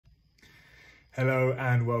Hello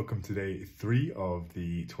and welcome to day 3 of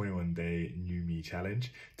the 21-day New Me Challenge.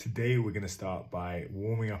 Today we're going to start by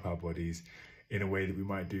warming up our bodies in a way that we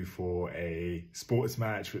might do for a sports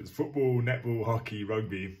match, with football, netball, hockey,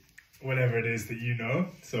 rugby, whatever it is that you know.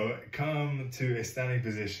 So come to a standing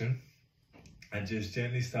position and just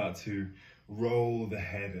gently start to roll the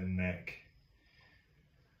head and neck.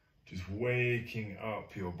 Just waking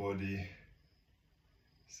up your body,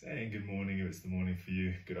 saying good morning if it's the morning for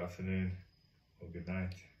you, good afternoon, or good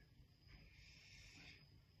night.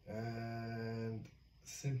 And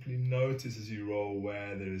simply notice as you roll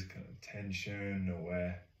where there is kind of tension or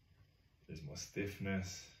where there's more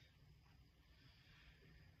stiffness.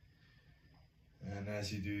 And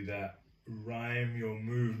as you do that, rhyme your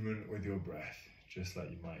movement with your breath, just like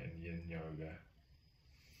you might in yin yoga.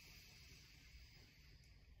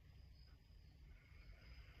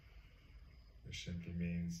 Which simply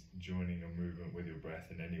means joining your movement with your breath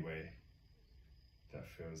in any way that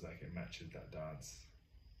feels like it matches that dance.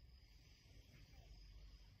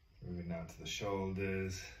 Moving down to the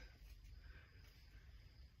shoulders,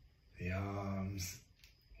 the arms,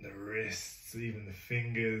 the wrists, even the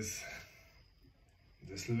fingers.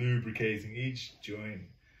 Just lubricating each joint.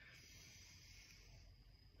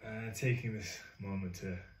 And taking this moment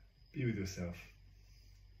to be with yourself.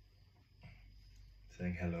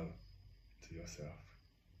 Saying hello to yourself,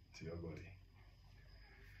 to your body.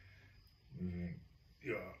 Moving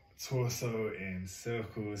your torso in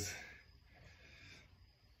circles,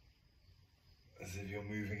 as if you're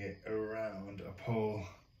moving it around a pole.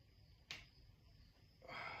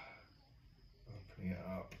 Opening it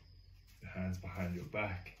up, your hands behind your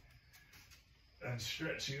back, and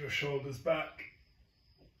stretching your shoulders back.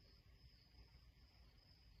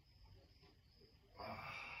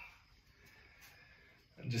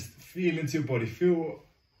 And just feel into your body, feel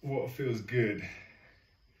what feels good.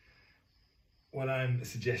 What I'm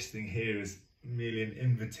suggesting here is merely an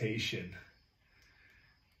invitation,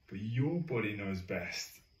 but your body knows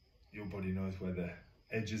best. Your body knows where the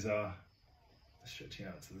edges are. Stretching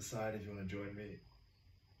out to the side if you want to join me.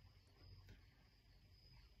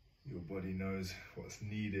 Your body knows what's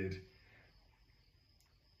needed.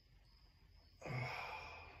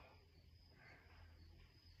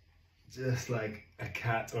 Just like a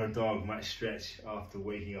cat or a dog might stretch after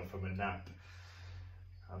waking up from a nap.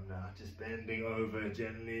 I'm now just bending over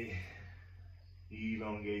gently,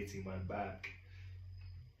 elongating my back,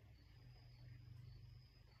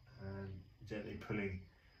 and gently pulling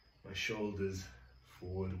my shoulders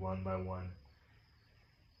forward one by one.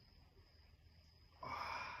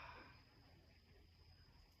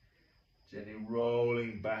 Gently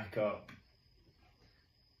rolling back up,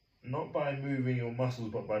 not by moving your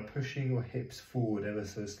muscles, but by pushing your hips forward ever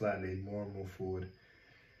so slightly, more and more forward.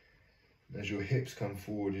 As your hips come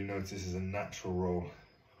forward, you notice there's a natural roll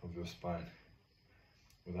of your spine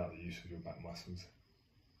without the use of your back muscles.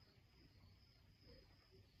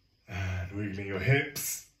 And wiggling your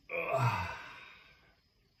hips.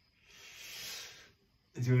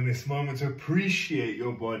 Doing this moment to appreciate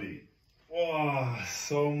your body.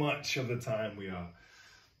 So much of the time we are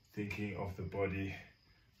thinking of the body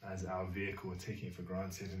as our vehicle, taking it for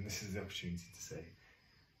granted, and this is the opportunity to say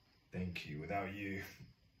thank you. Without you,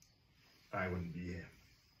 I wouldn't be here.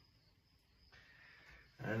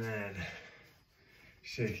 And then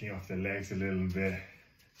shaking off the legs a little bit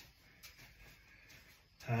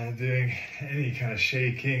and doing any kind of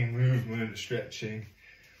shaking, movement, stretching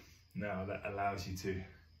now that allows you to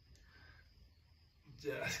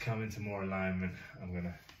just come into more alignment. I'm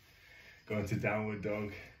gonna go into downward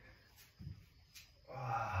dog.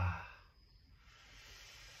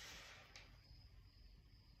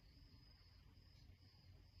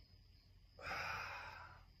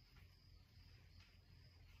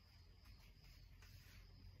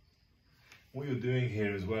 What you're doing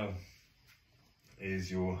here as well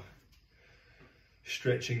is you're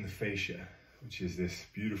stretching the fascia, which is this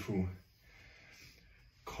beautiful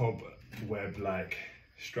cobweb-like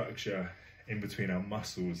structure in between our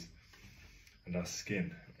muscles and our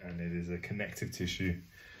skin, and it is a connective tissue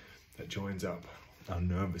that joins up our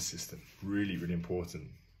nervous system. Really, really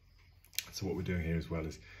important. So what we're doing here as well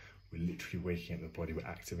is we're literally waking up the body, we're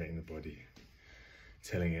activating the body,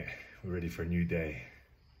 telling it we're ready for a new day,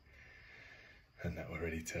 and that we're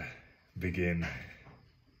ready to begin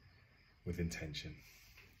with intention.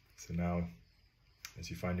 So now, as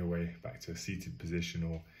you find your way back to a seated position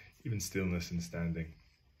or even stillness and standing,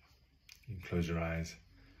 you can close your eyes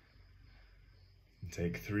and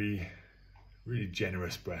take 3 really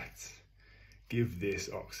generous breaths. Give this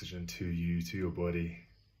oxygen to you, to your body,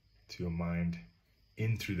 to your mind,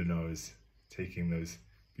 in through the nose, taking those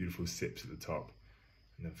beautiful sips at the top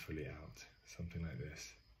and then fully out, something like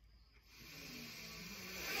this.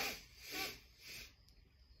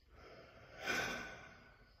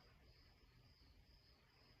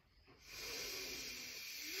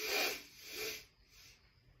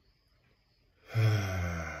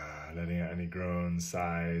 Letting out any groans,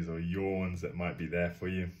 sighs, or yawns that might be there for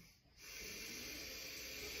you.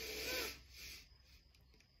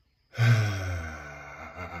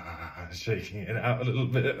 Shaking it out a little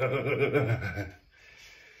bit.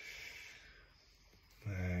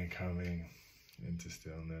 And coming into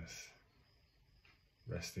stillness.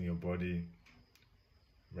 Resting your body,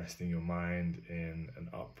 resting your mind in an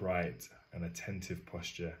upright and attentive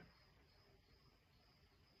posture.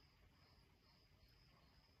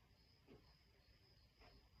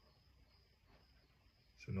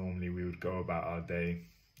 So normally we would go about our day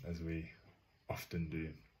as we often do.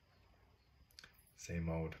 Same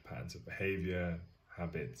old patterns of behavior,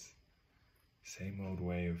 habits, same old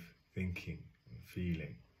way of thinking and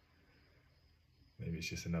feeling. Maybe it's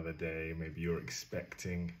just another day, maybe you're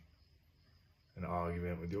expecting an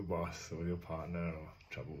argument with your boss or with your partner, or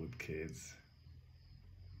trouble with kids.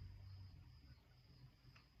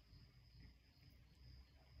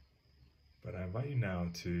 But I invite you now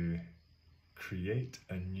to create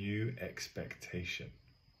a new expectation.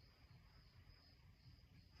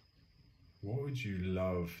 What would you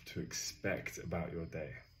love to expect about your day?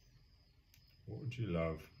 What would you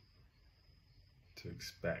love to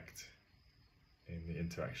expect in the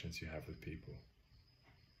interactions you have with people?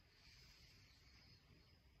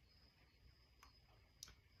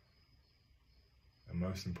 And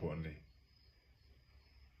most importantly,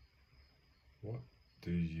 what do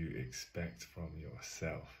you expect from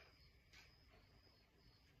yourself?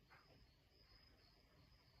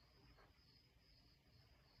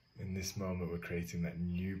 In this moment, we're creating that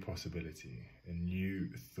new possibility, a new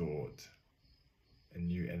thought, a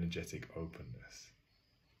new energetic openness.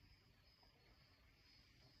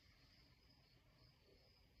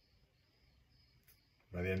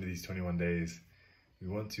 By the end of these 21 days, we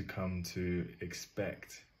want to come to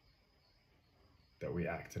expect that we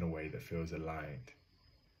act in a way that feels aligned.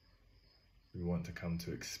 We want to come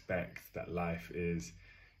to expect that life is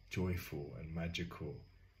joyful and magical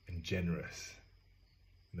and generous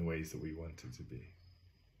in the ways that we want it to be.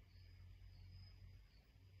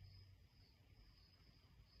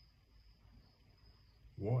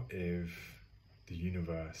 What if the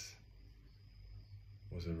universe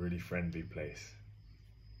was a really friendly place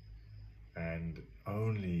and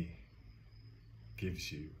only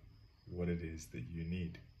gives you what it is that you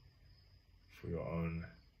need for your own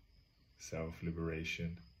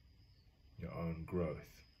self-liberation, your own growth?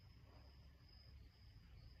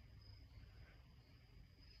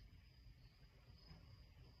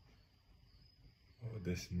 What would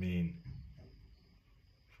this mean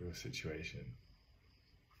for your situation?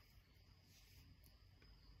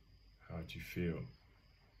 How would you feel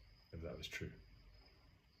if that was true?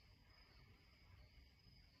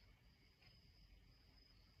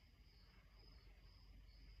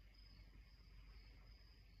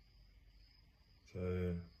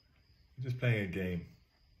 So, just playing a game,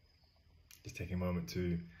 just taking a moment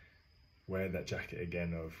to wear that jacket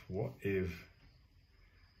again of what if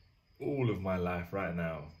all of my life right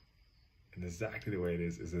now, and exactly the way it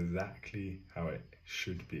is exactly how it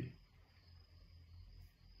should be.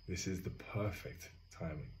 This is the perfect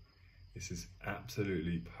timing. This is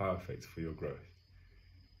absolutely perfect for your growth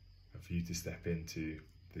and for you to step into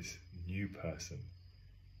this new person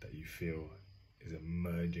that you feel is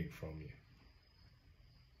emerging from you.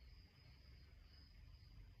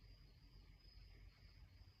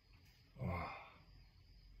 Oh,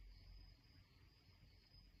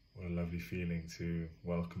 what a lovely feeling to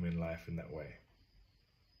welcome in life in that way.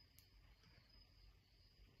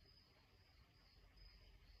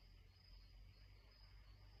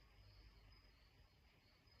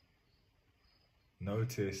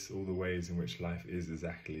 Notice all the ways in which life is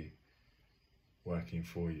exactly working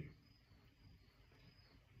for you.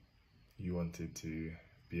 You wanted to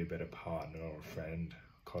be a better partner or a friend,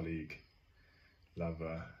 colleague,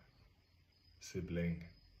 lover, sibling,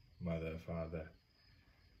 mother, father.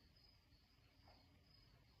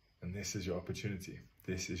 And this is your opportunity.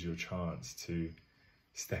 This is your chance to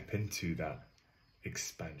step into that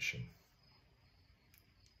expansion.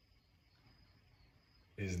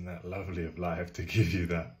 Isn't that lovely of life to give you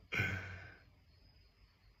that?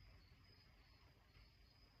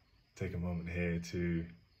 Take a moment here to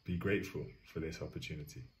be grateful for this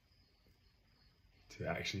opportunity. To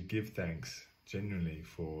actually give thanks genuinely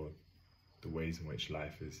for the ways in which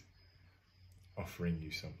life is offering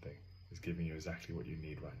you something. is giving you exactly what you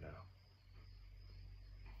need right now.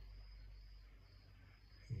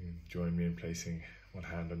 You can join me in placing one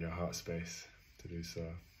hand on your heart space to do so.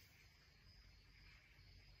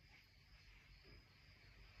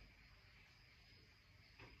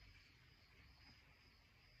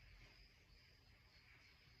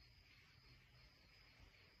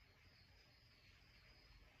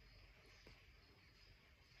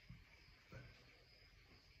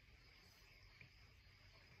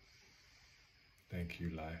 Thank you,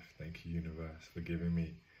 life. Thank you, universe, for giving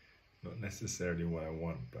me not necessarily what I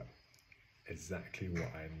want, but exactly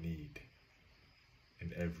what I need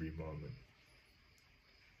in every moment.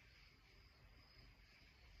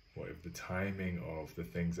 What if the timing of the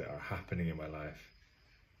things that are happening in my life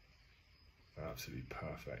are absolutely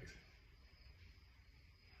perfect,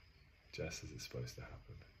 just as it's supposed to happen?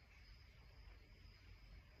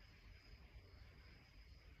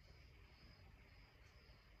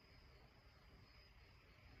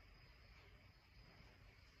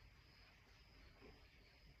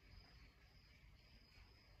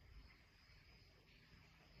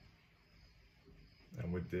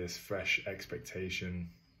 And with this fresh expectation,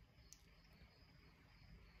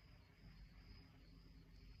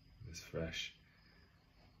 this fresh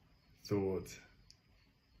thought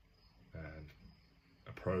and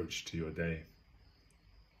approach to your day,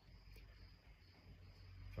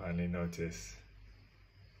 finally notice,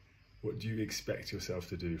 what do you expect yourself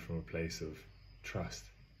to do from a place of trust?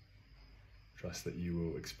 Trust that you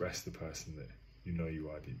will express the person that you know you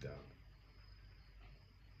are deep down.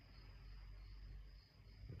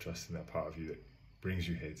 Trusting that part of you that brings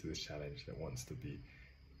you here to this challenge, that wants to be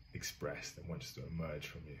expressed, that wants to emerge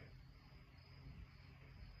from you.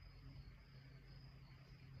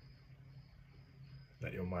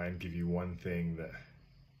 Let your mind give you one thing that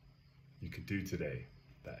you could do today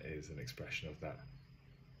that is an expression of that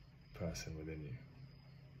person within you.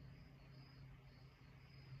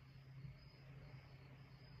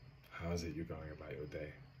 How is it you're going about your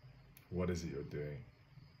day? What is it you're doing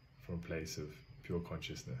from a place of pure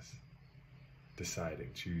consciousness,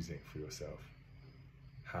 deciding, choosing for yourself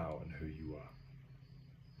how and who you are?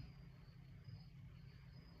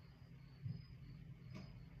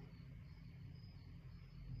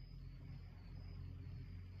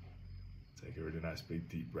 Take a really nice big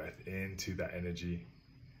deep breath into that energy,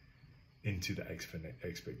 into that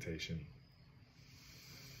expectation.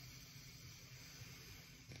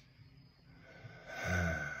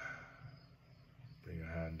 Bring your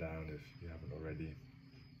hand down if you haven't already.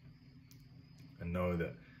 And know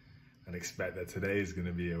that and expect that today is going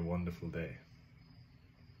to be a wonderful day.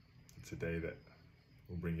 It's a day that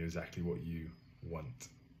will bring you exactly what you want.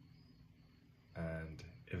 And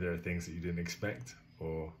if there are things that you didn't expect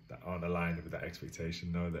or that aren't aligned with that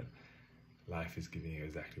expectation, know that life is giving you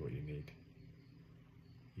exactly what you need.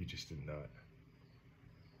 You just didn't know it.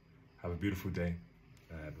 Have a beautiful day,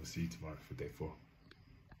 and we'll see you tomorrow for day 4.